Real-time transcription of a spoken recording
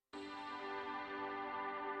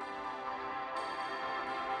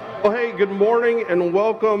Well, hey, good morning and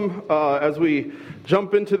welcome as we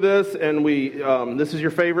jump into this. And this is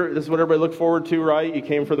your favorite. This is what everybody looked forward to, right? You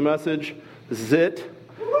came for the message. This is it.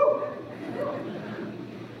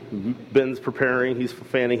 Ben's preparing. He's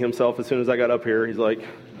fanning himself as soon as I got up here. He's like,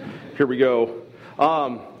 here we go.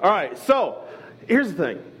 All right, so here's the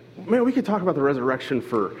thing. Man, we could talk about the resurrection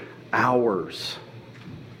for hours.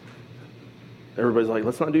 Everybody's like,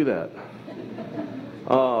 let's not do that.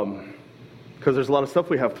 Because there's a lot of stuff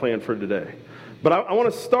we have planned for today. But I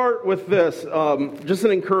want to start with this, just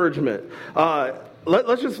an encouragement.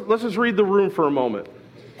 Let's just read the room for a moment.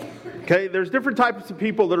 Okay, there's different types of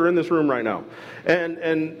people that are in this room right now.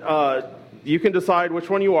 And you can decide which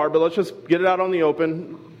one you are, but let's just get it out on the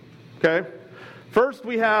open. Okay? First,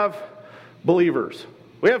 we have believers.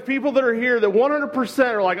 We have people that are here that 100%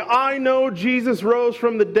 are like, I know Jesus rose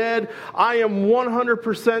from the dead. I am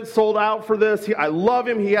 100% sold out for this. I love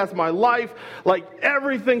him. He has my life. Like,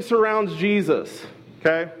 everything surrounds Jesus.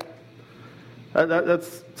 Okay?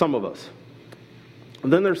 That's some of us.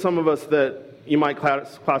 And then there's some of us that you might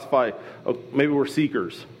classify, maybe we're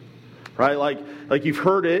seekers. Right? Like you've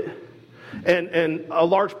heard it. And a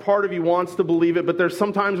large part of you wants to believe it, but there's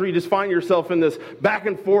sometimes where you just find yourself in this back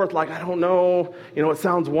and forth, like, I don't know, it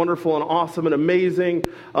sounds wonderful and awesome and amazing,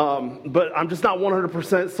 but I'm just not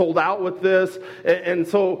 100% sold out with this. And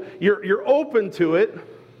so you're open to it.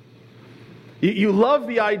 You love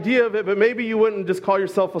the idea of it, but maybe you wouldn't just call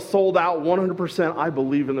yourself a sold out 100%, I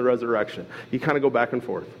believe in the resurrection. You kind of go back and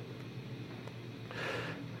forth.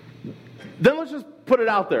 Then let's just put it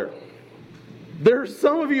out there. There's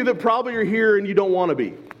some of you that probably are here and you don't want to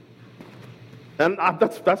be. And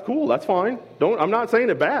that's cool. That's fine. I'm not saying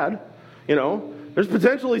it bad. There's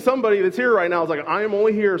potentially somebody that's here right now who's like, I am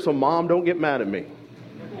only here so Mom don't get mad at me.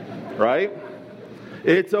 Right?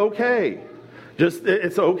 It's okay.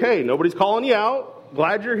 It's okay. Nobody's calling you out.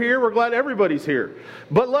 Glad you're here. We're glad everybody's here.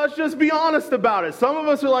 But let's just be honest about it. Some of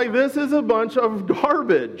us are like, this is a bunch of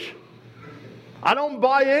garbage. I don't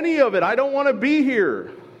buy any of it. I don't want to be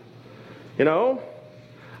here.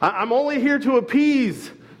 I'm only here to appease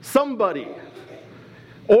somebody.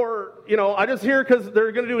 Or, I just here because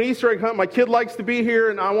they're going to do an Easter egg hunt. My kid likes to be here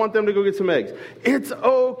and I want them to go get some eggs. It's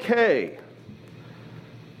okay.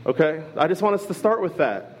 Okay? I just want us to start with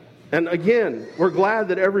that. And again, we're glad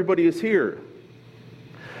that everybody is here.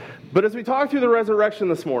 But as we talk through the resurrection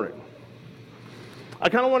this morning, I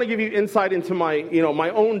kind of want to give you insight into my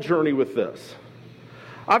own journey with this.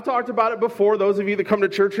 I've talked about it before, those of you that come to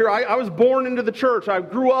church here. I was born into the church. I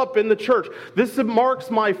grew up in the church. This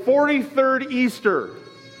marks my 43rd Easter.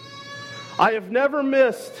 I have never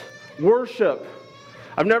missed worship.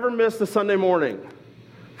 I've never missed a Sunday morning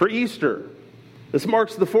for Easter. This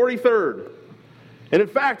marks the 43rd. And in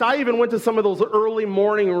fact, I even went to some of those early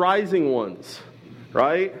morning rising ones,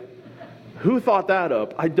 right? Who thought that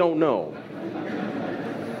up? I don't know.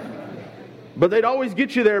 But they'd always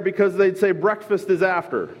get you there because they'd say breakfast is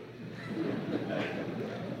after.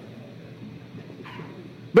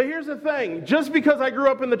 But here's the thing. Just because I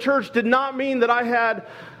grew up in the church did not mean that I had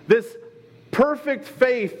this perfect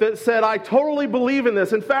faith that said, I totally believe in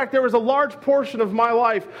this. In fact, there was a large portion of my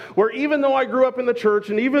life where even though I grew up in the church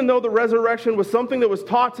and even though the resurrection was something that was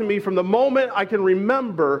taught to me from the moment I can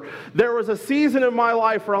remember, there was a season in my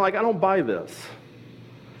life where I'm like, I don't buy this.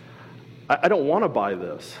 I don't want to buy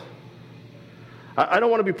this. I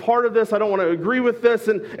don't want to be part of this. I don't want to agree with this.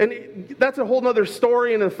 And that's a whole other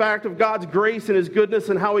story and the fact of God's grace and his goodness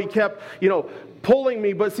and how he kept, pulling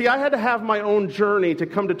me. But see, I had to have my own journey to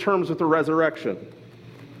come to terms with the resurrection.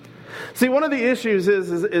 See, one of the issues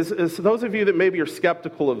is those of you that maybe are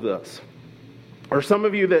skeptical of this, or some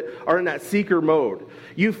of you that are in that seeker mode,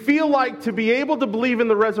 you feel like to be able to believe in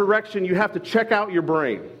the resurrection, you have to check out your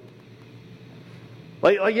brain.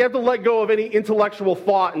 Like you have to let go of any intellectual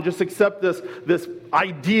thought and just accept this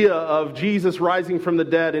idea of Jesus rising from the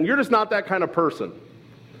dead. And you're just not that kind of person.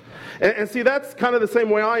 And see, that's kind of the same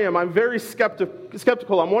way I am. I'm very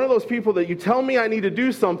skeptical. I'm one of those people that you tell me I need to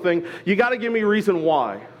do something, you got to give me a reason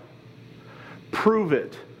why. Prove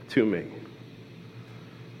it to me.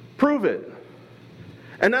 Prove it.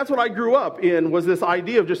 And that's what I grew up in, was this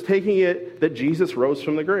idea of just taking it that Jesus rose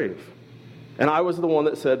from the grave. And I was the one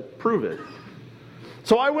that said, prove it.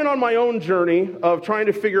 So I went on my own journey of trying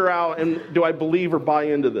to figure out, and do I believe or buy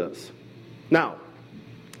into this? Now,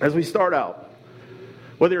 as we start out,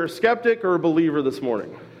 whether you're a skeptic or a believer this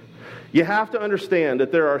morning, you have to understand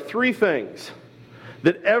that there are three things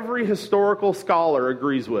that every historical scholar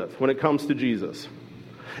agrees with when it comes to Jesus.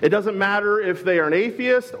 It doesn't matter if they are an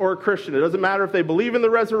atheist or a Christian. It doesn't matter if they believe in the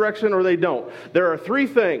resurrection or they don't. There are three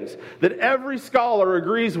things that every scholar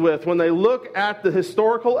agrees with when they look at the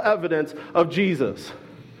historical evidence of Jesus.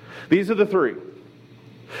 These are the three.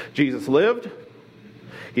 Jesus lived,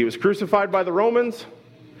 he was crucified by the Romans,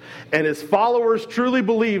 and his followers truly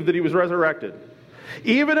believed that he was resurrected.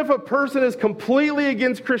 Even if a person is completely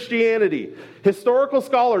against Christianity, historical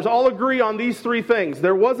scholars all agree on these three things.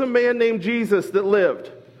 There was a man named Jesus that lived.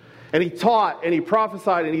 And he taught, and he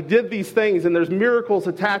prophesied, and he did these things, and there's miracles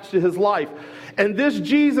attached to his life. And this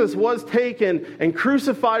Jesus was taken and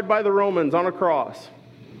crucified by the Romans on a cross.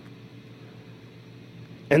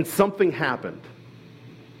 And something happened.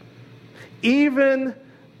 Even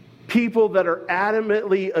people that are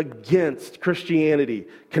adamantly against Christianity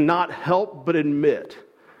cannot help but admit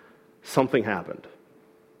something happened.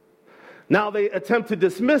 Now they attempt to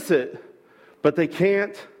dismiss it, but they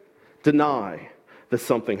can't deny that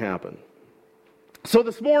something happened. So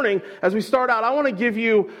this morning, as we start out, I want to give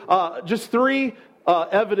you just three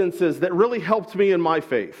evidences that really helped me in my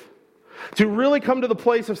faith. To really come to the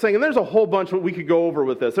place of saying, and there's a whole bunch that we could go over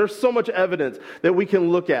with this. There's so much evidence that we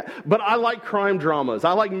can look at. But I like crime dramas.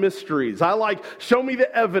 I like mysteries. I like, show me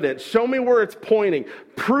the evidence. Show me where it's pointing.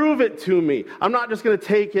 Prove it to me. I'm not just going to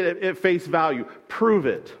take it at face value. Prove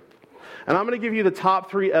it. And I'm going to give you the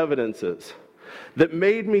top three evidences that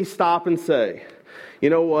made me stop and say,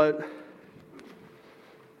 you know what?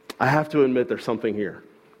 I have to admit there's something here.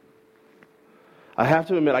 I have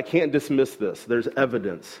to admit I can't dismiss this. There's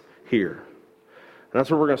evidence here. And that's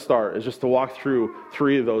where we're going to start, is just to walk through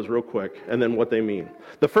three of those real quick and then what they mean.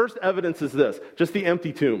 The first evidence is this. Just the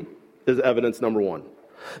empty tomb is evidence number one.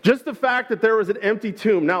 Just the fact that there was an empty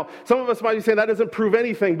tomb. Now, some of us might be saying that doesn't prove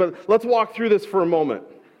anything, but let's walk through this for a moment.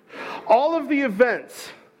 All of the events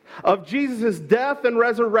of Jesus' death and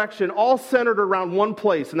resurrection all centered around one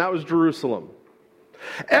place, and that was Jerusalem.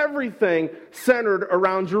 Everything centered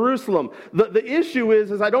around Jerusalem. The issue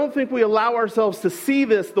is I don't think we allow ourselves to see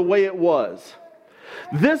this the way it was.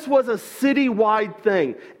 This was a citywide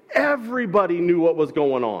thing. Everybody knew what was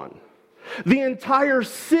going on. The entire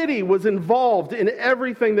city was involved in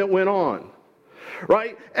everything that went on.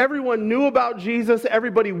 Right? Everyone knew about Jesus.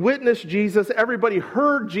 Everybody witnessed Jesus. Everybody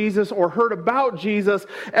heard Jesus or heard about Jesus.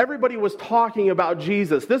 Everybody was talking about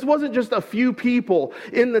Jesus. This wasn't just a few people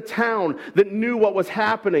in the town that knew what was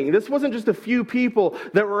happening. This wasn't just a few people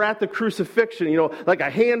that were at the crucifixion. You know, like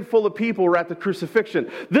a handful of people were at the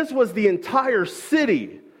crucifixion. This was the entire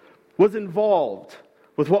city was involved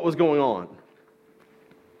with what was going on.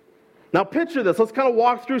 Now picture this. Let's kind of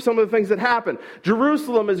walk through some of the things that happened.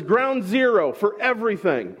 Jerusalem is ground zero for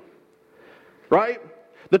everything. Right?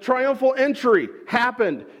 The triumphal entry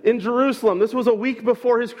happened in Jerusalem. This was a week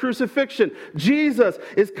before his crucifixion. Jesus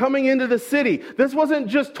is coming into the city. This wasn't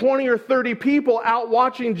just 20 or 30 people out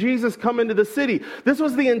watching Jesus come into the city. This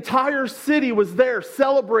was the entire city was there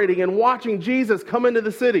celebrating and watching Jesus come into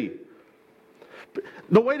the city.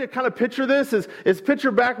 The way to kind of picture this is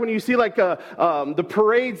picture back when you see like the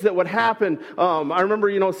parades that would happen. I remember,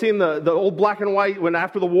 seeing the old black and white when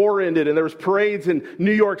after the war ended, and there was parades in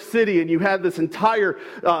New York City, and you had this the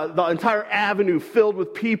entire avenue filled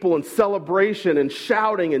with people and celebration and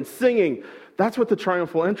shouting and singing. That's what the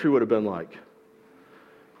triumphal entry would have been like.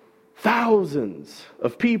 Thousands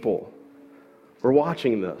of people were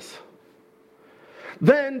watching this.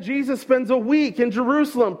 Then Jesus spends a week in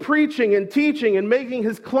Jerusalem preaching and teaching and making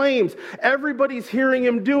his claims. Everybody's hearing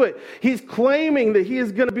him do it. He's claiming that he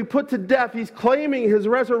is going to be put to death. He's claiming his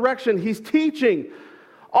resurrection. He's teaching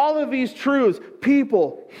all of these truths.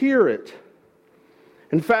 People hear it.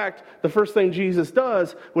 In fact, the first thing Jesus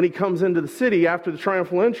does when he comes into the city after the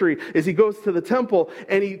triumphal entry is he goes to the temple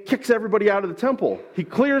and he kicks everybody out of the temple. He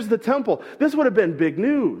clears the temple. This would have been big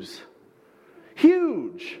news.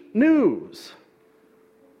 Huge news.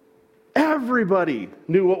 Everybody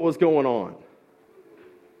knew what was going on.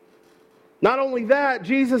 Not only that,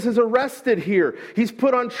 Jesus is arrested here. He's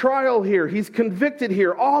put on trial here. He's convicted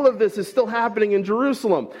here. All of this is still happening in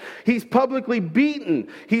Jerusalem. He's publicly beaten.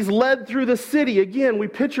 He's led through the city. Again, we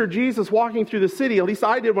picture Jesus walking through the city. At least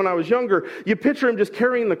I did when I was younger. You picture him just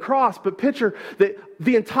carrying the cross, but picture that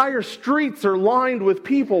the entire streets are lined with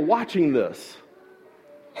people watching this.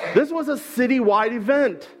 This was a citywide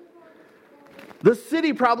event. The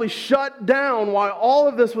city probably shut down while all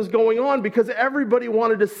of this was going on because everybody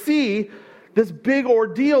wanted to see this big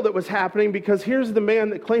ordeal that was happening, because here's the man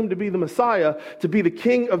that claimed to be the Messiah, to be the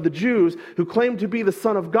King of the Jews, who claimed to be the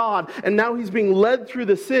Son of God, and now he's being led through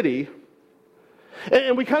the city.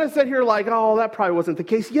 And we kind of sit here like, oh, that probably wasn't the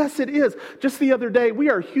case. Yes, it is. Just the other day, we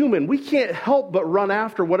are human. We can't help but run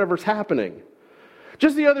after whatever's happening.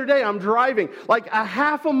 Just the other day, I'm driving like a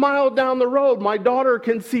half a mile down the road. My daughter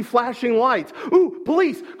can see flashing lights. Ooh,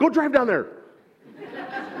 police, go drive down there.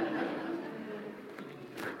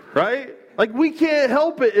 Right? Like, we can't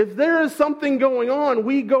help it. If there is something going on,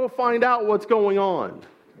 we go find out what's going on.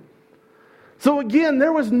 So again,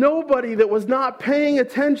 there was nobody that was not paying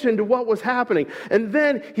attention to what was happening. And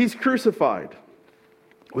then he's crucified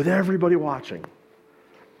with everybody watching.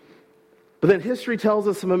 But then history tells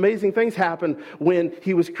us some amazing things happened when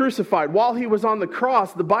he was crucified. While he was on the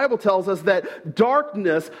cross, the Bible tells us that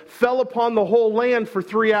darkness fell upon the whole land for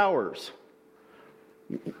 3 hours.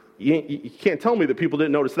 You can't tell me that people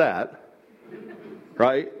didn't notice that.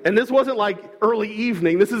 Right? And this wasn't like early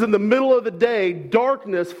evening. This is in the middle of the day.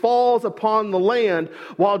 Darkness falls upon the land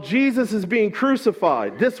while Jesus is being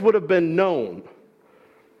crucified. This would have been known.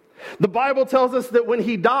 The Bible tells us that when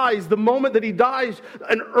he dies, the moment that he dies,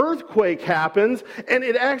 an earthquake happens, and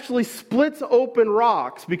it actually splits open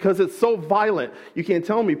rocks because it's so violent. You can't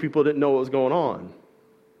tell me people didn't know what was going on.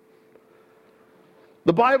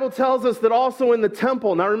 The Bible tells us that also in the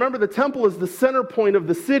temple, now remember, the temple is the center point of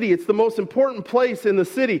the city. It's the most important place in the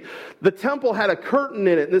city. The temple had a curtain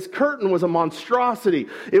in it, and this curtain was a monstrosity.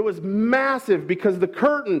 It was massive because the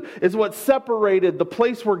curtain is what separated the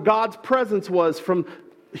place where God's presence was from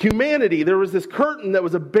humanity. There was this curtain that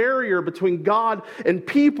was a barrier between God and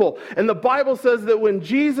people. And the Bible says that when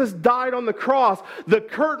Jesus died on the cross, the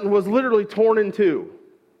curtain was literally torn in two.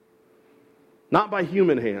 Not by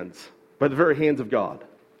human hands, by the very hands of God.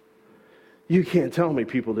 You can't tell me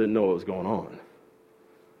people didn't know what was going on.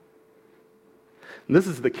 And this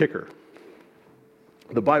is the kicker.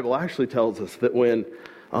 The Bible actually tells us that when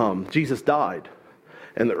Jesus died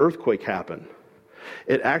and the earthquake happened,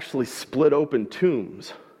 it actually split open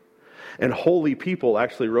tombs, and holy people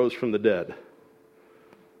actually rose from the dead.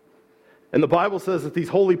 And the Bible says that these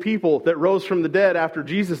holy people that rose from the dead after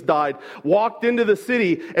Jesus died walked into the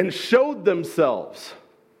city and showed themselves.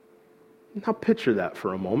 Now picture that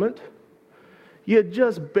for a moment. You had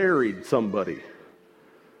just buried somebody.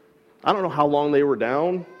 I don't know how long they were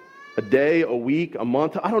down. A day, a week, a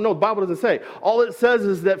month. I don't know. The Bible doesn't say. All it says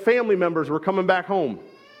is that family members were coming back home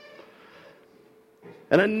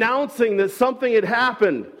and announcing that something had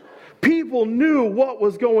happened. People knew what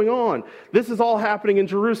was going on. This is all happening in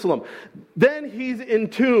Jerusalem. Then he's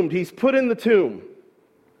entombed. He's put in the tomb.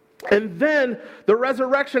 And then the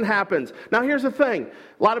resurrection happens. Now here's the thing.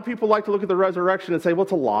 A lot of people like to look at the resurrection and say, well,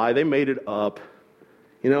 it's a lie. They made it up.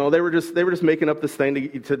 You know, they were just making up this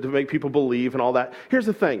thing to make people believe and all that. Here's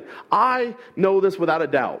the thing. I know this without a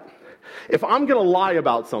doubt. If I'm going to lie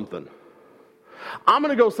about something, I'm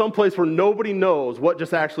going to go someplace where nobody knows what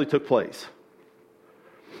just actually took place.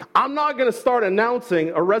 I'm not going to start announcing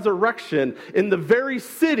a resurrection in the very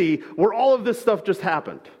city where all of this stuff just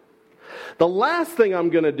happened. The last thing I'm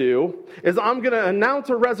going to do is I'm going to announce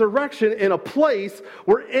a resurrection in a place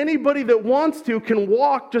where anybody that wants to can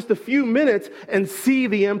walk just a few minutes and see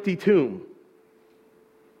the empty tomb.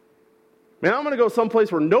 Man, I'm going to go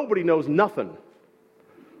someplace where nobody knows nothing.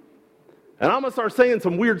 And I'm going to start saying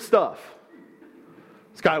some weird stuff.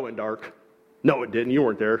 Sky went dark. No, it didn't. You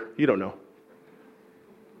weren't there. You don't know.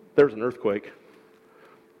 There was an earthquake.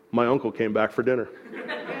 My uncle came back for dinner.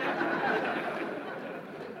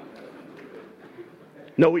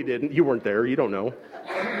 No, he didn't. You weren't there. You don't know.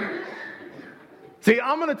 See,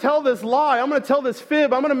 I'm going to tell this lie. I'm going to tell this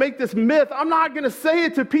fib. I'm going to make this myth. I'm not going to say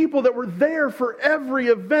it to people that were there for every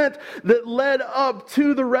event that led up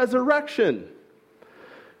to the resurrection.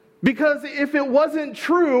 Because if it wasn't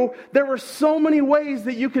true, there were so many ways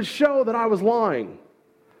that you could show that I was lying.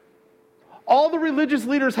 All the religious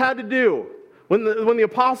leaders had to do, when the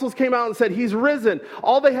apostles came out and said, he's risen,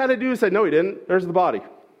 all they had to do is say, no, he didn't. There's the body.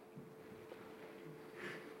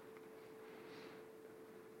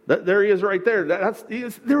 There he is right there.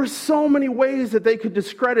 There were so many ways that they could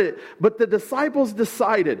discredit it. But the disciples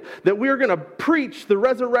decided that we are going to preach the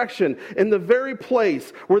resurrection in the very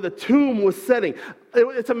place where the tomb was sitting.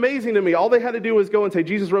 It's amazing to me. All they had to do was go and say,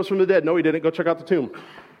 Jesus rose from the dead. No, he didn't. Go check out the tomb.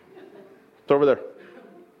 It's over there.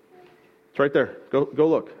 It's right there. Go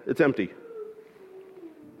look. It's empty.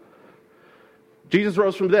 Jesus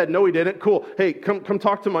rose from the dead. No, he didn't. Cool. Hey, come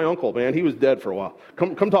talk to my uncle, man. He was dead for a while.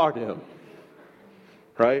 Come talk to him.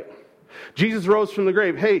 Right? Jesus rose from the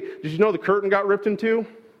grave. Hey, did you know the curtain got ripped in two?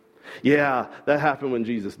 Yeah, that happened when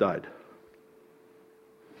Jesus died.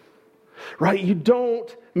 Right? You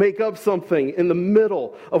don't make up something in the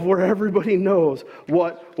middle of where everybody knows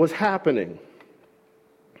what was happening.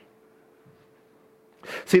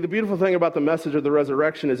 See, the beautiful thing about the message of the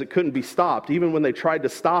resurrection is it couldn't be stopped. Even when they tried to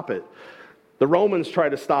stop it, The Romans tried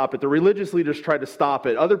to stop it. The religious leaders tried to stop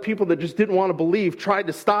it. Other people that just didn't want to believe tried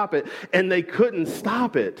to stop it, and they couldn't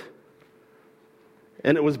stop it.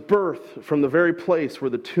 And it was birthed from the very place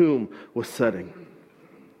where the tomb was setting.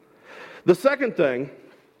 The second thing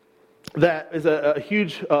that is a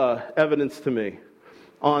huge evidence to me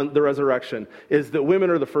on the resurrection is that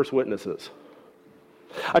women are the first witnesses.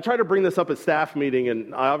 I tried to bring this up at staff meeting,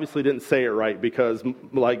 and I obviously didn't say it right because,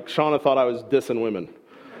 like, Shauna thought I was dissing women.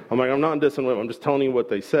 I'm like, I'm not dissing women. I'm just telling you what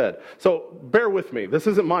they said. So bear with me. This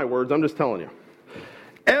isn't my words. I'm just telling you.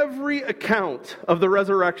 Every account of the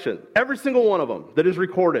resurrection, every single one of them that is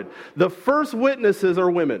recorded, the first witnesses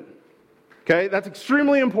are women. Okay? That's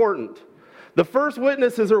extremely important. The first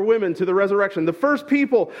witnesses are women to the resurrection. The first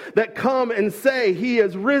people that come and say he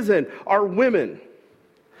has risen are women.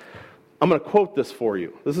 I'm going to quote this for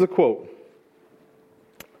you. This is a quote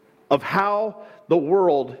of how the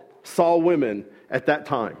world saw women at that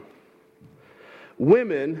time.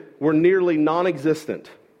 Women were nearly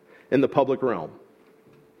non-existent in the public realm.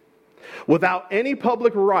 Without any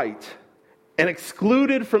public right and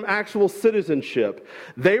excluded from actual citizenship,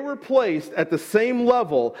 they were placed at the same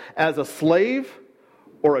level as a slave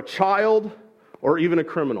or a child or even a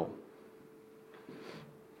criminal.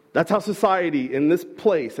 That's how society in this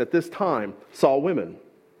place at this time saw women.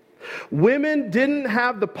 Women didn't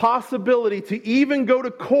have the possibility to even go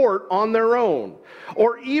to court on their own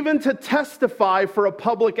or even to testify for a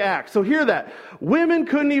public act. So hear that. Women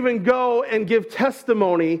couldn't even go and give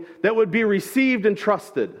testimony that would be received and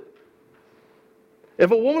trusted.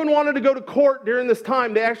 If a woman wanted to go to court during this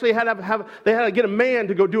time, they actually had to get a man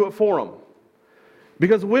to go do it for them.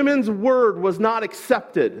 Because women's word was not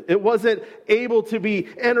accepted. It wasn't able to be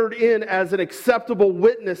entered in as an acceptable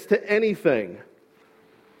witness to anything.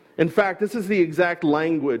 In fact, this is the exact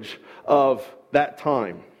language of that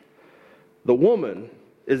time. The woman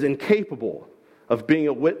is incapable of being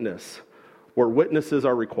a witness where witnesses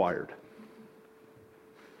are required.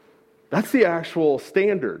 That's the actual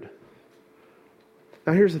standard.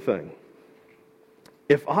 Now here's the thing.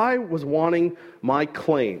 If I was wanting my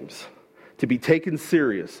claims to be taken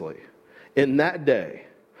seriously in that day,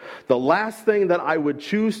 the last thing that I would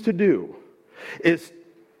choose to do is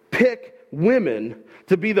pick women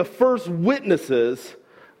to be the first witnesses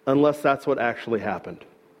unless that's what actually happened.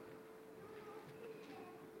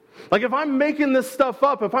 Like if I'm making this stuff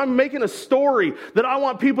up, if I'm making a story that I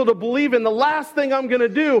want people to believe in, the last thing I'm going to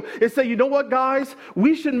do is say, you know what, guys?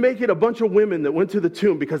 We should make it a bunch of women that went to the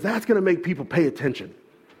tomb because that's going to make people pay attention.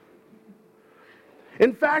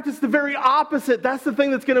 In fact, it's the very opposite. That's the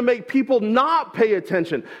thing that's going to make people not pay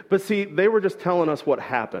attention. But see, they were just telling us what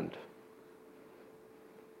happened.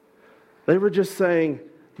 They were just saying,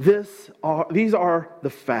 these are the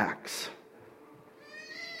facts.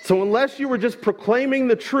 So unless you were just proclaiming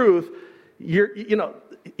the truth, you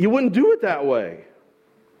wouldn't do it that way.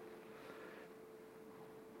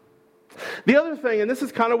 The other thing, and this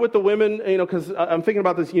is kind of with the women, because I'm thinking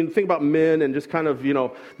about this, think about men and just kind of,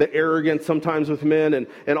 the arrogance sometimes with men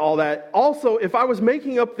and all that. Also, if I was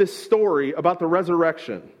making up this story about the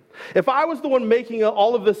resurrection, if I was the one making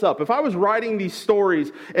all of this up, if I was writing these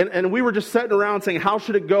stories and we were just sitting around saying, how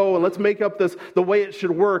should it go? And let's make up this, the way it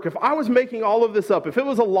should work. If I was making all of this up, if it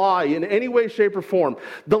was a lie in any way, shape, or form,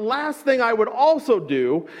 the last thing I would also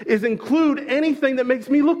do is include anything that makes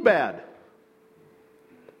me look bad.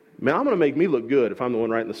 Man, I'm going to make me look good if I'm the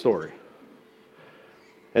one writing the story.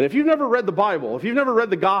 And if you've never read the Bible, if you've never read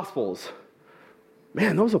the Gospels,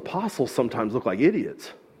 man, those apostles sometimes look like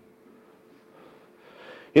idiots.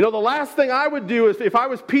 The last thing I would do is if I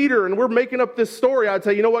was Peter and we're making up this story, I'd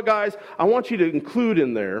say, you know what, guys? I want you to include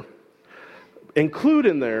in there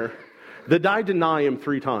that I deny him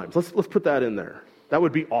 3 times. Let's put that in there. That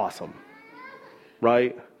would be awesome,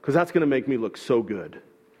 right? Because that's going to make me look so good,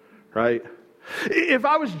 right? If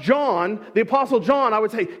I was John, the Apostle John, I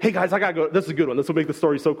would say, hey guys, I got to go. This is a good one. This will make the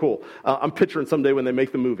story so cool. I'm picturing someday when they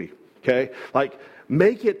make the movie, okay? Like,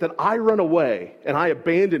 make it that I run away and I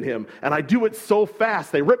abandon him and I do it so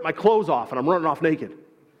fast they rip my clothes off and I'm running off naked.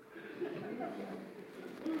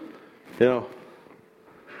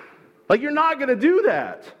 Like you're not going to do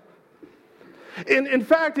that. In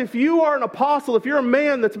fact, if you are an apostle, if you're a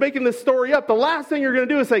man that's making this story up, the last thing you're going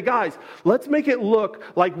to do is say, guys, let's make it look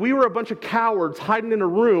like we were a bunch of cowards hiding in a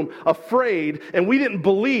room, afraid, and we didn't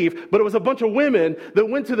believe, but it was a bunch of women that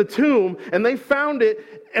went to the tomb, and they found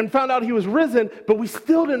it and found out he was risen, but we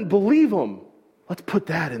still didn't believe him. Let's put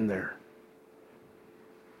that in there.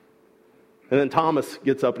 And then Thomas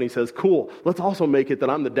gets up and he says, cool, let's also make it that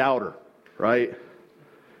I'm the doubter, right?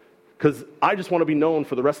 Because I just want to be known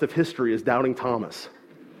for the rest of history as Doubting Thomas.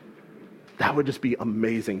 That would just be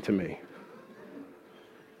amazing to me.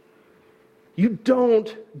 You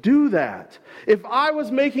don't do that. If I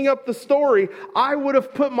was making up the story, I would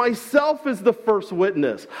have put myself as the first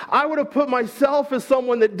witness. I would have put myself as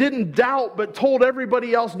someone that didn't doubt but told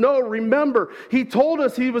everybody else, no, remember, he told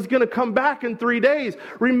us he was going to come back in 3 days.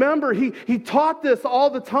 Remember, he taught this all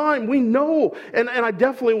the time. We know. And I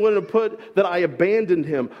definitely wouldn't have put that I abandoned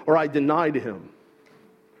him or I denied him.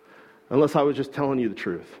 Unless I was just telling you the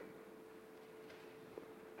truth.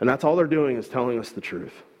 And that's all they're doing is telling us the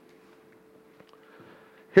truth.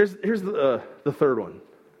 Here's the third one.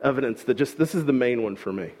 Evidence that this is the main one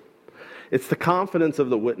for me. It's the confidence of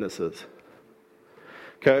the witnesses.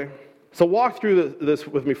 Okay? So walk through this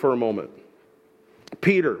with me for a moment.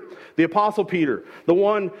 Peter, the Apostle Peter, the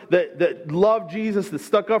one that loved Jesus, that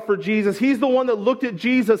stuck up for Jesus. He's the one that looked at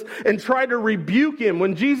Jesus and tried to rebuke him.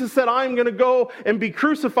 When Jesus said, I'm going to go and be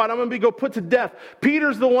crucified, I'm going to go put to death.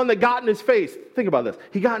 Peter's the one that got in his face. Think about this.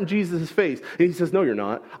 He got in Jesus' face. And he says, no, you're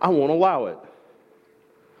not. I won't allow it.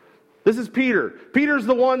 This is Peter. Peter's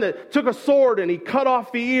the one that took a sword and he cut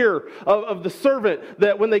off the ear of the servant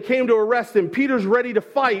that when they came to arrest him. Peter's ready to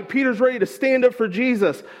fight. Peter's ready to stand up for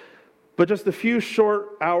Jesus. But just a few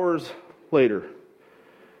short hours later,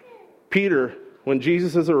 Peter, when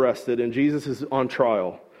Jesus is arrested and Jesus is on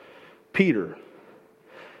trial, Peter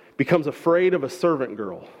becomes afraid of a servant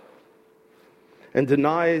girl and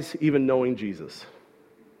denies even knowing Jesus.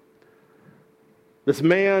 This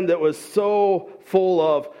man that was so full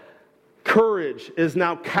of courage is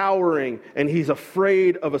now cowering, and he's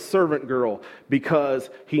afraid of a servant girl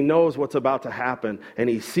because he knows what's about to happen, and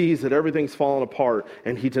he sees that everything's falling apart,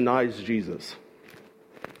 and he denies Jesus.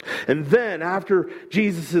 And then after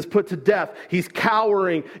Jesus is put to death, he's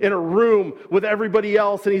cowering in a room with everybody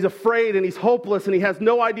else, and he's afraid, and he's hopeless, and he has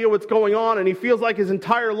no idea what's going on, and he feels like his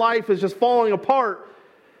entire life is just falling apart.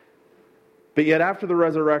 But yet after the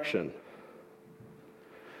resurrection,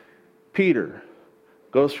 Peter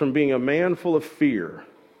goes from being a man full of fear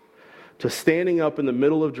to standing up in the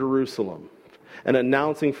middle of Jerusalem and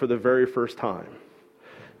announcing for the very first time,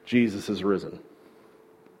 Jesus is risen.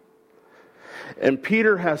 And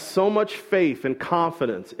Peter has so much faith and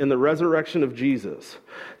confidence in the resurrection of Jesus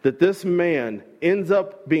that this man ends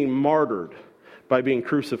up being martyred by being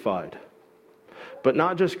crucified. But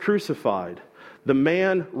not just crucified, the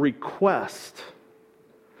man requests.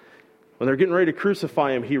 When they're getting ready to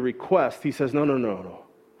crucify him, he says, no.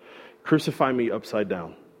 Crucify me upside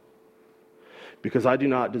down. Because I do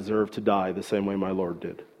not deserve to die the same way my Lord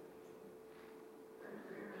did.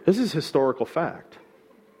 This is historical fact.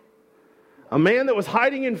 A man that was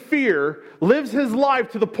hiding in fear lives his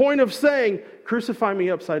life to the point of saying, crucify me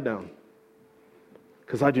upside down.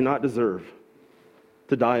 Because I do not deserve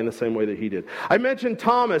to die in the same way that he did. I mentioned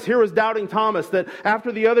Thomas. Here was doubting Thomas, that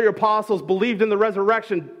after the other apostles believed in the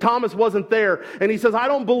resurrection, Thomas wasn't there. And he says, I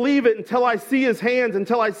don't believe it until I see his hands,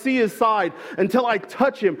 until I see his side, until I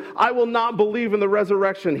touch him. I will not believe in the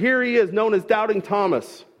resurrection. Here he is, known as doubting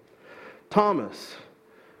Thomas. Thomas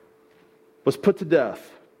was put to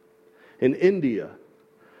death in India,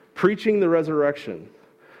 preaching the resurrection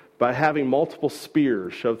by having multiple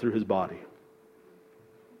spears shoved through his body.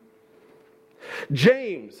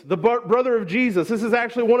 James, the brother of Jesus, this is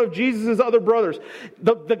actually one of Jesus' other brothers.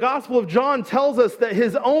 The Gospel of John tells us that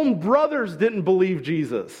his own brothers didn't believe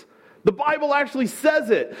Jesus. The Bible actually says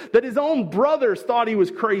it, that his own brothers thought he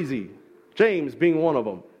was crazy. James being one of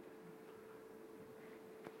them.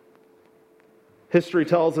 History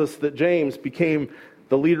tells us that James became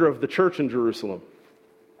the leader of the church in Jerusalem.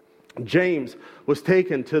 James was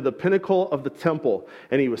taken to the pinnacle of the temple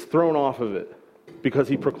and he was thrown off of it because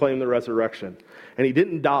he proclaimed the resurrection. And he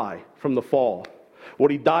didn't die from the fall.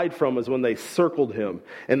 What he died from is when they circled him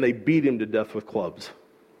and they beat him to death with clubs.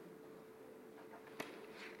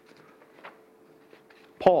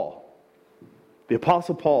 Paul, the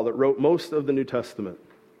Apostle Paul that wrote most of the New Testament.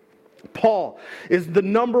 Paul is the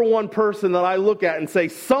number one person that I look at and say,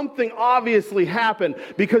 something obviously happened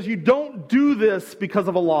because you don't do this because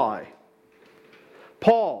of a lie.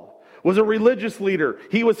 Paul was a religious leader.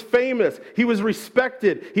 He was famous. He was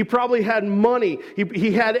respected. He probably had money.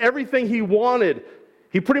 He had everything he wanted.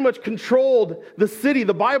 He pretty much controlled the city.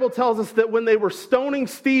 The Bible tells us that when they were stoning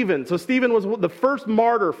Stephen, so Stephen was the first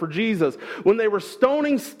martyr for Jesus. When they were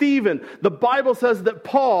stoning Stephen, the Bible says that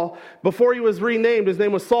Paul, before he was renamed, his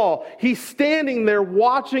name was Saul, he's standing there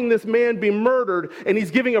watching this man be murdered, and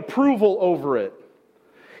he's giving approval over it.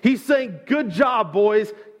 He's saying, good job,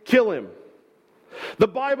 boys, kill him. The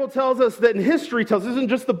Bible tells us that, and history tells us, this isn't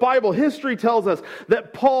just the Bible, history tells us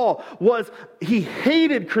that Paul he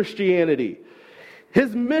hated Christianity.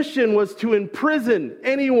 His mission was to imprison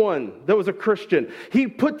anyone that was a Christian. He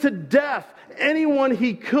put to death anyone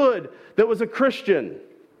he could that was a Christian.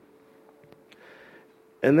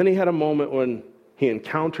 And then he had a moment when he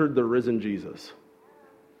encountered the risen Jesus.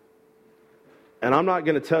 And I'm not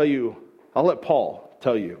going to tell you, I'll let Paul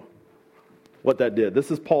tell you what that did.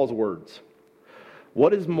 This is Paul's words.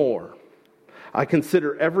 What is more, I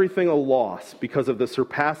consider everything a loss because of the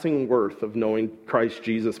surpassing worth of knowing Christ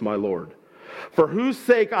Jesus my Lord, for whose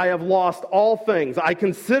sake I have lost all things. I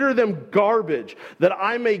consider them garbage, that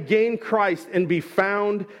I may gain Christ and be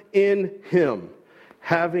found in him,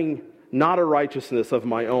 having not a righteousness of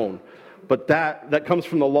my own, but that comes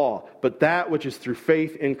from the law, but that which is through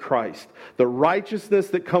faith in Christ, the righteousness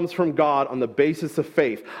that comes from God on the basis of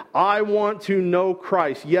faith. I want to know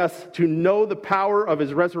Christ, yes, to know the power of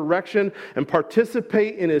his resurrection and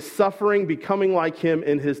participate in his suffering, becoming like him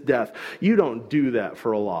in his death. You don't do that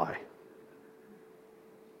for a lie.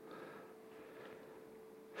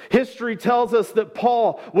 History tells us that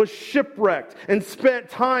Paul was shipwrecked and spent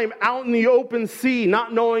time out in the open sea,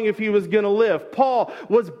 not knowing if he was going to live. Paul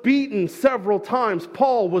was beaten several times.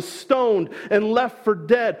 Paul was stoned and left for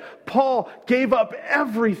dead. Paul gave up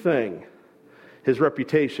everything. His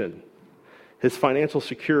reputation, his financial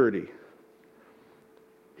security.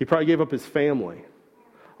 He probably gave up his family,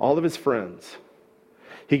 all of his friends.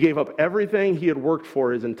 He gave up everything he had worked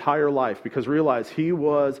for his entire life because realize he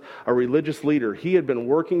was a religious leader. He had been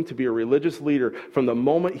working to be a religious leader from the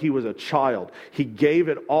moment he was a child. He gave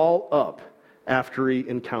it all up after he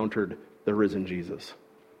encountered the risen Jesus.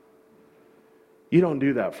 You don't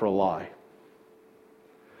do that for a lie.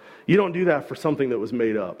 You don't do that for something that was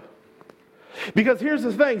made up. Because here's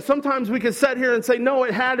the thing, sometimes we can sit here and say, no,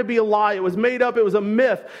 it had to be a lie. It was made up. It was a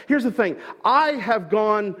myth. Here's the thing. I have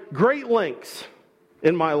gone great lengths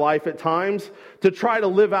in my life at times to try to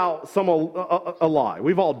live out a lie.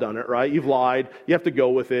 We've all done it, right? You've lied. You have to go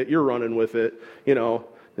with it. You're running with it, you know.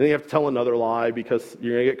 Then you have to tell another lie because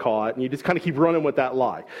you're going to get caught. And you just kind of keep running with that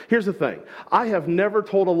lie. Here's the thing. I have never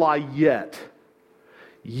told a lie yet,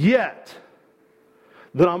 that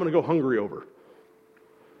I'm going to go hungry over.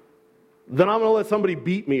 That I'm going to let somebody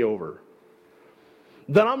beat me over.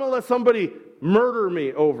 That I'm going to let somebody murder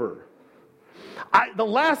me over. The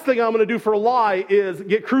last thing I'm going to do for a lie is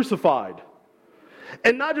get crucified.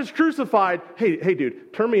 And not just crucified, hey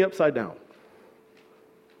dude, turn me upside down.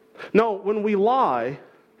 No, when we lie,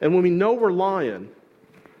 and when we know we're lying,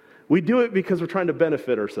 we do it because we're trying to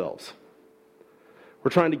benefit ourselves.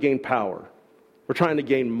 We're trying to gain power. We're trying to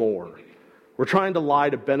gain more. We're trying to lie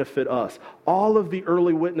to benefit us. All of the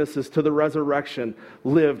early witnesses to the resurrection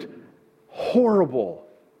lived horrible,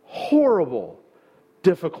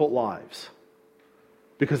 difficult lives.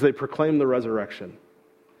 Because they proclaimed the resurrection.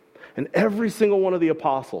 And every single one of the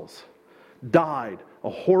apostles died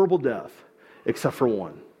a horrible death, except for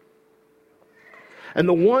one. And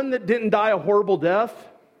the one that didn't die a horrible death,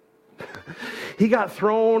 he got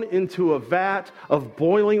thrown into a vat of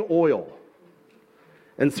boiling oil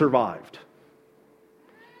and survived.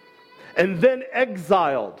 And then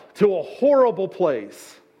exiled to a horrible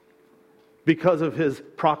place because of his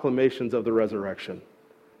proclamations of the resurrection.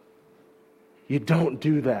 You don't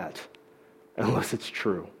do that unless it's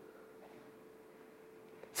true.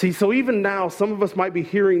 See, so even now, some of us might be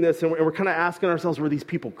hearing this and we're kind of asking ourselves, were these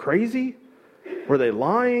people crazy? Were they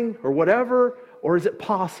lying or whatever? Or is it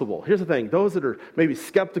possible? Here's the thing. Those that are maybe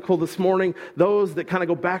skeptical this morning, those that kind of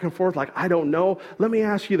go back and forth like, I don't know. Let me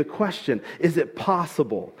ask you the question. Is it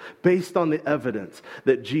possible, based on the evidence,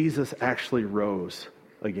 that Jesus actually rose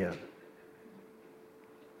again?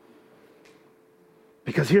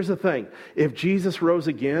 Because here's the thing, if Jesus rose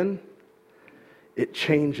again, it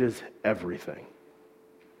changes everything.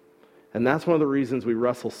 And that's one of the reasons we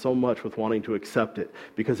wrestle so much with wanting to accept it.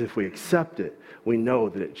 Because if we accept it, we know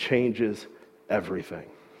that it changes everything.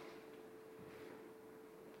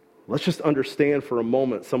 Let's just understand for a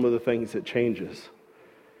moment some of the things it changes.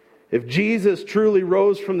 If Jesus truly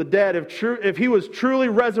rose from the dead, if he was truly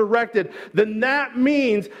resurrected, then that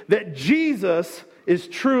means that Jesus is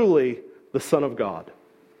truly the Son of God.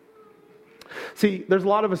 See, there's a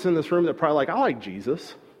lot of us in this room that probably I like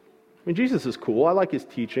Jesus. I mean, Jesus is cool. I like his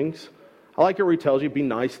teachings. I like it where he tells you be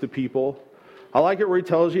nice to people. I like it where he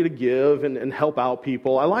tells you to give and help out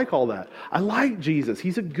people. I like all that. I like Jesus.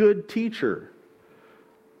 He's a good teacher.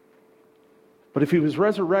 But if he was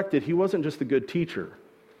resurrected, he wasn't just a good teacher.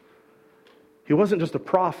 He wasn't just a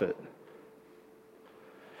prophet.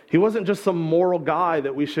 He wasn't just some moral guy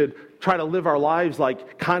that we should try to live our lives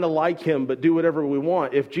like, kind of like him, but do whatever we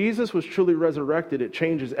want. If Jesus was truly resurrected, it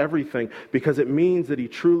changes everything because it means that he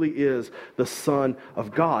truly is the Son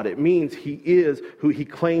of God. It means he is who he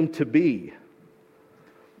claimed to be.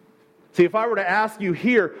 See, if I were to ask you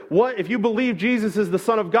here, what if you believe Jesus is the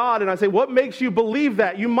Son of God, and I say, what makes you believe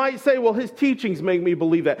that? You might say, well, his teachings make me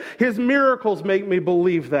believe that. His miracles make me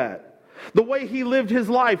believe that. The way he lived his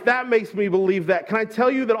life, that makes me believe that. Can I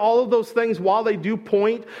tell you that all of those things, while they do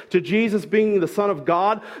point to Jesus being the Son of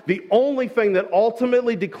God, the only thing that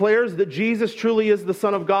ultimately declares that Jesus truly is the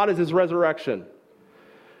Son of God is his resurrection.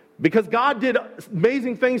 Because God did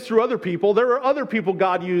amazing things through other people. There are other people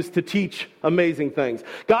God used to teach amazing things.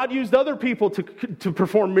 God used other people to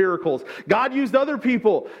perform miracles. God used other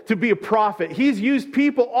people to be a prophet. He's used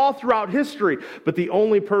people all throughout history. But the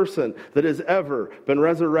only person that has ever been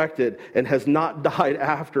resurrected and has not died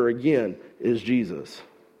after again is Jesus.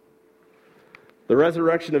 The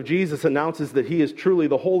resurrection of Jesus announces that he is truly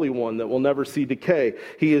the Holy One that will never see decay.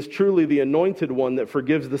 He is truly the Anointed One that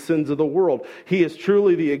forgives the sins of the world. He is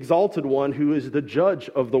truly the Exalted One who is the Judge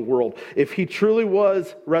of the world. If he truly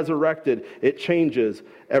was resurrected, it changes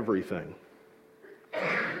everything.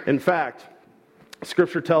 In fact,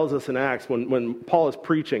 Scripture tells us in Acts, when Paul is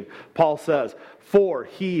preaching, Paul says, "For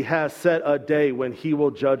he has set a day when he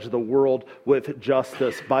will judge the world with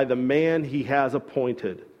justice by the man he has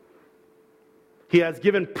appointed. He has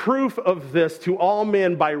given proof of this to all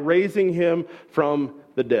men by raising him from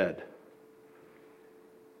the dead."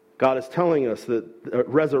 God is telling us that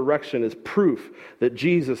resurrection is proof that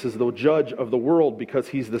Jesus is the judge of the world because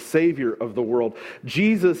he's the Savior of the world.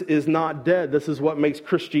 Jesus is not dead. This is what makes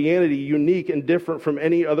Christianity unique and different from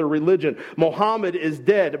any other religion. Muhammad is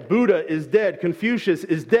dead. Buddha is dead. Confucius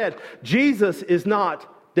is dead. Jesus is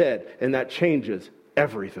not dead, and that changes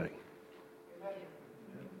everything.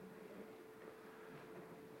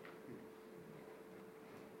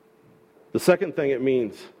 The second thing it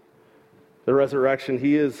means, the resurrection,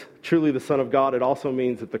 he is truly the Son of God. It also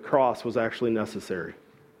means that the cross was actually necessary.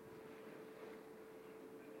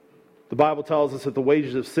 The Bible tells us that the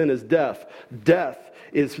wages of sin is death. Death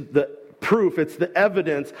is the proof, it's the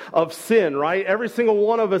evidence of sin, right? Every single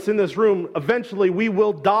one of us in this room, eventually we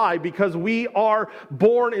will die because we are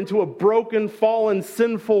born into a broken, fallen,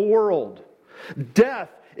 sinful world. Death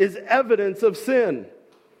is evidence of sin.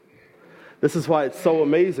 This is why it's so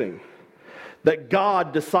amazing that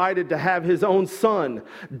God decided to have his own Son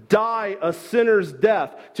die a sinner's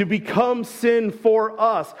death, to become sin for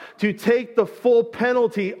us, to take the full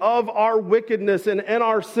penalty of our wickedness and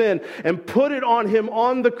our sin and put it on him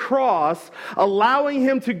on the cross, allowing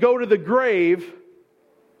him to go to the grave,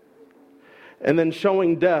 and then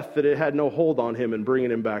showing death that it had no hold on him and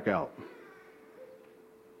bringing him back out.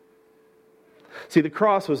 See, the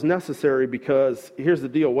cross was necessary because, here's the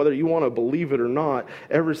deal, whether you want to believe it or not,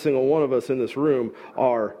 every single one of us in this room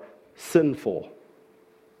are sinful,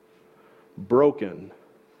 broken,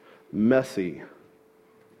 messy,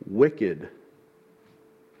 wicked.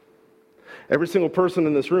 Every single person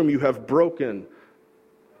in this room, you have broken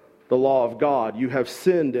the law of God. You have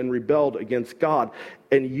sinned and rebelled against God,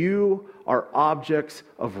 and you are objects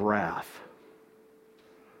of wrath.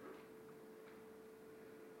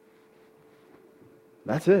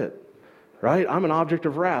 That's it, right? I'm an object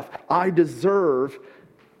of wrath. I deserve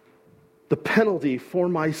the penalty for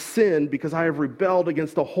my sin because I have rebelled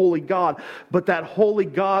against the holy God. But that holy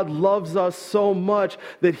God loves us so much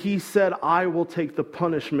that he said, I will take the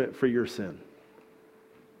punishment for your sin.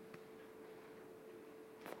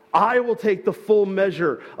 I will take the full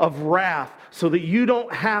measure of wrath so that you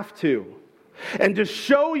don't have to. And to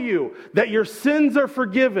show you that your sins are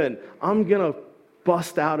forgiven, I'm going to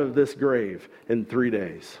bust out of this grave in 3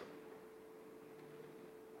 days.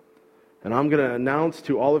 And I'm going to announce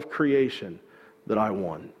to all of creation that I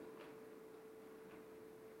won.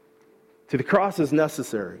 See, the cross is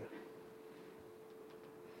necessary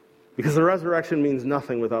because the resurrection means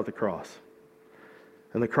nothing without the cross.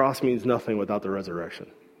 And the cross means nothing without the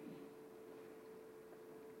resurrection.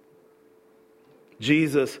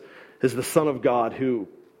 Jesus is the Son of God who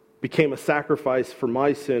became a sacrifice for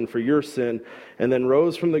my sin, for your sin, and then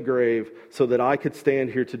rose from the grave so that I could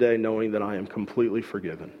stand here today knowing that I am completely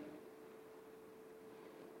forgiven.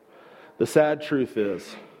 The sad truth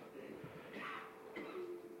is,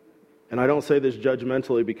 and I don't say this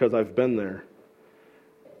judgmentally because I've been there,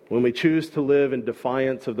 when we choose to live in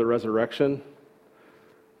defiance of the resurrection,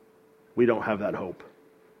 we don't have that hope.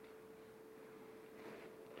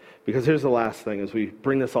 Because here's the last thing as we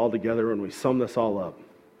bring this all together and we sum this all up.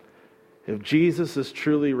 If Jesus is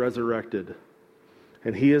truly resurrected,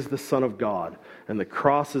 and he is the Son of God, and the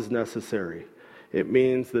cross is necessary, it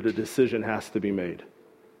means that a decision has to be made.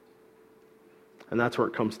 And that's where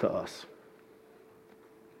it comes to us.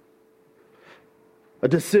 A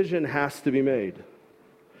decision has to be made.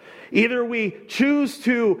 Either we choose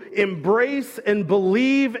to embrace and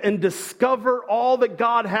believe and discover all that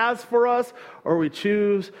God has for us, or we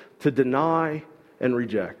choose to deny and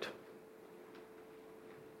reject.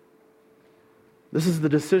 This is the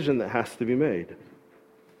decision that has to be made.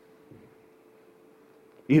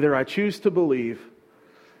 Either I choose to believe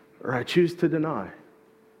or I choose to deny.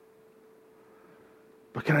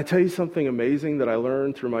 But can I tell you something amazing that I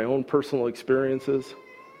learned through my own personal experiences?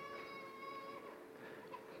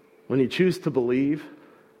 When you choose to believe,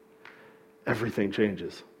 everything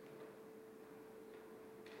changes.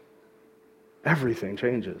 Everything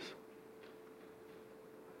changes.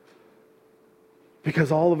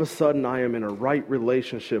 Because all of a sudden I am in a right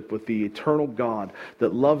relationship with the eternal God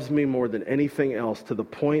that loves me more than anything else, to the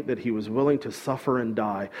point that he was willing to suffer and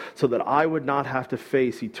die so that I would not have to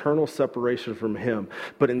face eternal separation from him,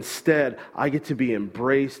 but instead I get to be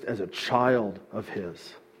embraced as a child of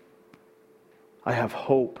his. I have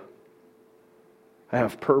hope. I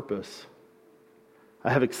have purpose.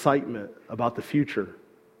 I have excitement about the future.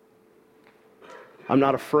 I'm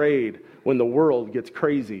not afraid when the world gets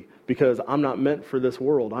crazy, because I'm not meant for this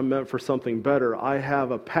world. I'm meant for something better. I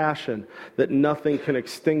have a passion that nothing can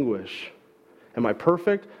extinguish. Am I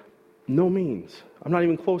perfect? No means. I'm not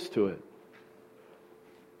even close to it.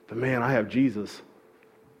 But man, I have Jesus,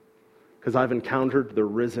 because I've encountered the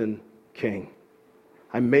risen King.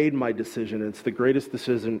 I made my decision. It's the greatest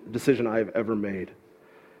decision I have ever made.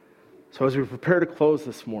 So as we prepare to close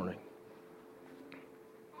this morning,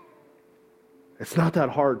 it's not that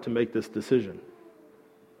hard to make this decision.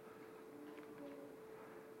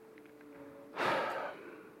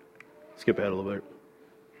 Skip ahead a little bit.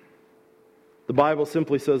 The Bible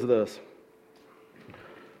simply says this: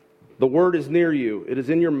 the word is near you, it is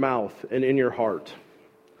in your mouth and in your heart.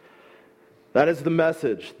 That is the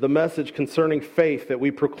message concerning faith that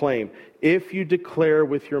we proclaim. If you declare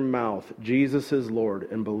with your mouth Jesus is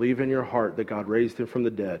Lord and believe in your heart that God raised him from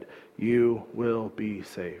the dead, you will be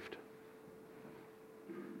saved.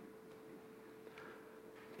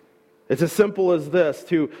 It's as simple as this.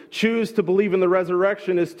 To choose to believe in the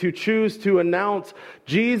resurrection is to choose to announce,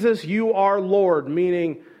 Jesus, you are Lord,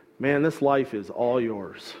 meaning, man, this life is all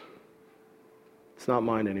yours. It's not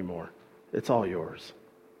mine anymore. It's all yours.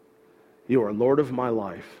 You are Lord of my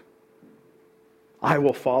life. I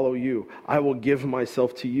will follow you. I will give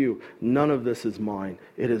myself to you. None of this is mine.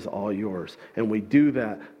 It is all yours. And we do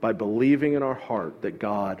that by believing in our heart that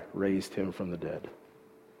God raised him from the dead.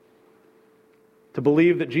 To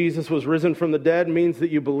believe that Jesus was risen from the dead means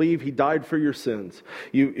that you believe he died for your sins.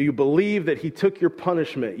 You believe that he took your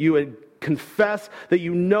punishment. You confess that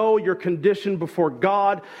you know your condition before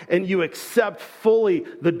God, and you accept fully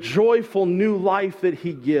the joyful new life that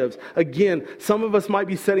he gives. Again, some of us might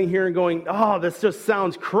be sitting here and going, oh, this just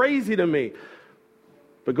sounds crazy to me.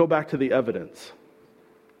 But go back to the evidence.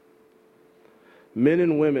 Men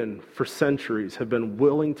and women for centuries have been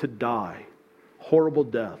willing to die horrible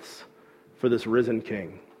deaths for this risen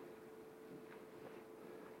King.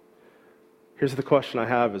 Here's the question I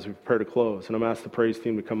have as we prepare to close, and I'm going to ask the praise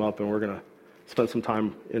team to come up, and we're going to spend some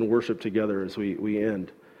time in worship together as we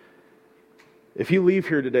end. If you leave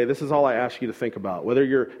here today, this is all I ask you to think about.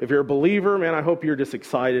 If you're a believer, man, I hope you're just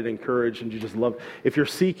excited, encouraged, and you just love. If you're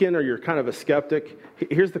seeking or you're kind of a skeptic,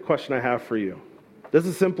 here's the question I have for you. This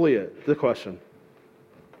is simply it, the question.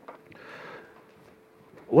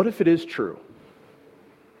 What if it is true?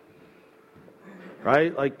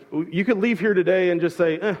 Right? Like, you could leave here today and just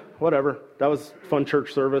say, whatever. That was fun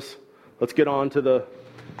church service. Let's get on to the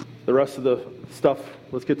rest of the stuff.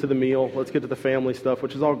 Let's get to the meal. Let's get to the family stuff,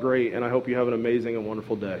 which is all great, and I hope you have an amazing and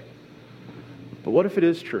wonderful day. But what if it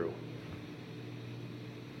is true?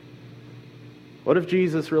 What if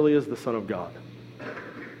Jesus really is the Son of God?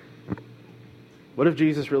 What if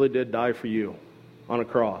Jesus really did die for you on a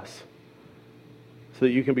cross so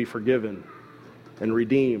that you can be forgiven and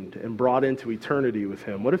redeemed and brought into eternity with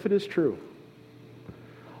him? What if it is true?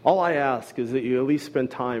 All I ask is that you at least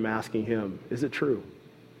spend time asking him, is it true?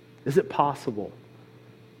 Is it possible?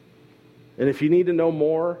 And if you need to know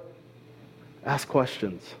more, ask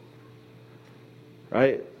questions.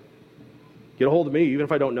 Right? Get a hold of me, even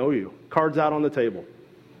if I don't know you. Cards out on the table.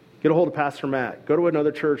 Get a hold of Pastor Matt. Go to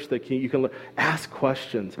another church that you can learn. Ask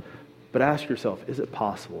questions. But ask yourself, is it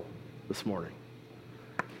possible this morning?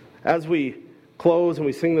 As we close and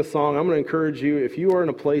we sing this song, I'm going to encourage you, if you are in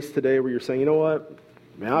a place today where you're saying, you know what,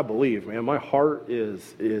 man, I believe, man, my heart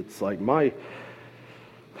it's like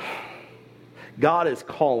God is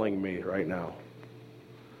calling me right now.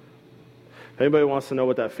 If anybody wants to know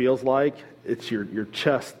what that feels like, it's your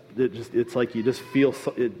chest. It's like you just feel,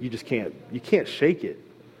 you can't shake it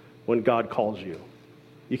when God calls you.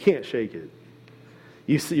 You can't shake it.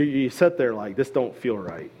 You sit there like, this don't feel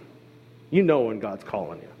right. You know when God's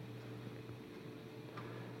calling you.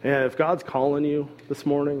 And if God's calling you this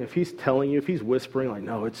morning, if he's telling you, if he's whispering like,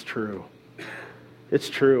 no, it's true. It's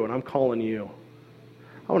true, and I'm calling you.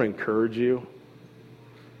 I want to encourage you.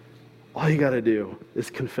 All you got to do is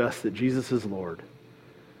confess that Jesus is Lord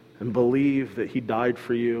and believe that he died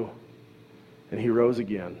for you and he rose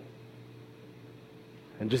again.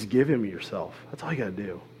 And just give him yourself. That's all you got to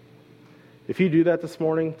do. If you do that this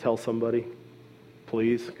morning, tell somebody,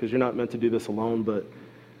 please, because you're not meant to do this alone. But,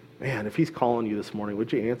 man, if he's calling you this morning,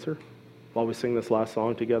 would you answer while we sing this last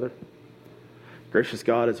song together? Gracious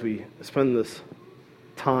God, as we spend this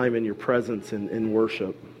time in your presence in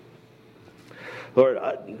worship, Lord,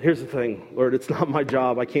 here's the thing. Lord, it's not my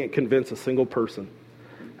job. I can't convince a single person.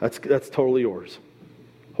 That's totally yours.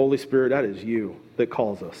 Holy Spirit, that is you that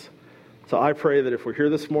calls us. So I pray that if we're here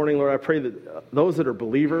this morning, Lord, I pray that those that are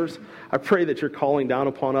believers, I pray that you're calling down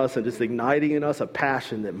upon us and just igniting in us a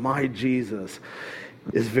passion that my Jesus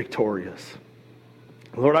is victorious.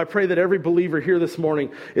 Lord, I pray that every believer here this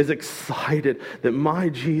morning is excited that my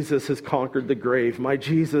Jesus has conquered the grave. My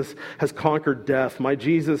Jesus has conquered death. My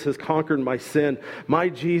Jesus has conquered my sin. My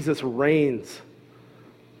Jesus reigns.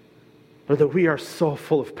 Lord, that we are so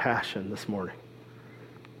full of passion this morning.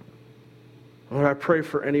 Lord, I pray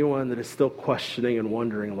for anyone that is still questioning and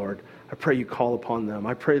wondering, Lord. I pray you call upon them.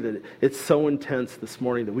 I pray that it's so intense this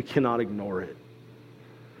morning that we cannot ignore it.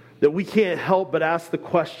 That we can't help but ask the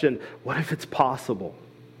question, what if it's possible?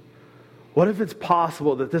 What if it's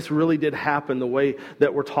possible that this really did happen the way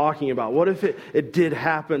that we're talking about? What if it did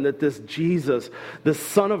happen that this Jesus, the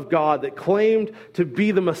Son of God that claimed to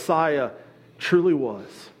be the Messiah, truly was?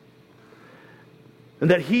 And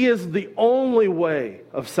that he is the only way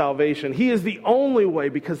of salvation. He is the only way,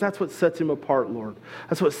 because that's what sets him apart, Lord.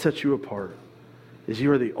 That's what sets you apart, is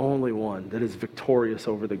you are the only one that is victorious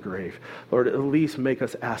over the grave. Lord, at least make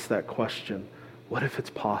us ask that question. What if it's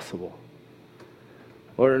possible?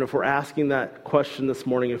 Lord, and if we're asking that question this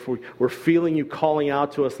morning, if we're feeling you calling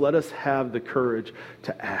out to us, let us have the courage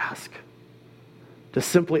to ask. To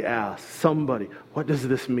simply ask somebody, what does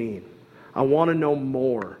this mean? I want to know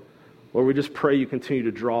more. Lord, we just pray you continue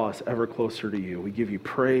to draw us ever closer to you. We give you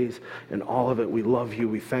praise in all of it. We love you.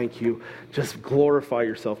 We thank you. Just glorify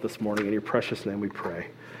yourself this morning. In your precious name we pray.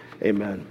 Amen.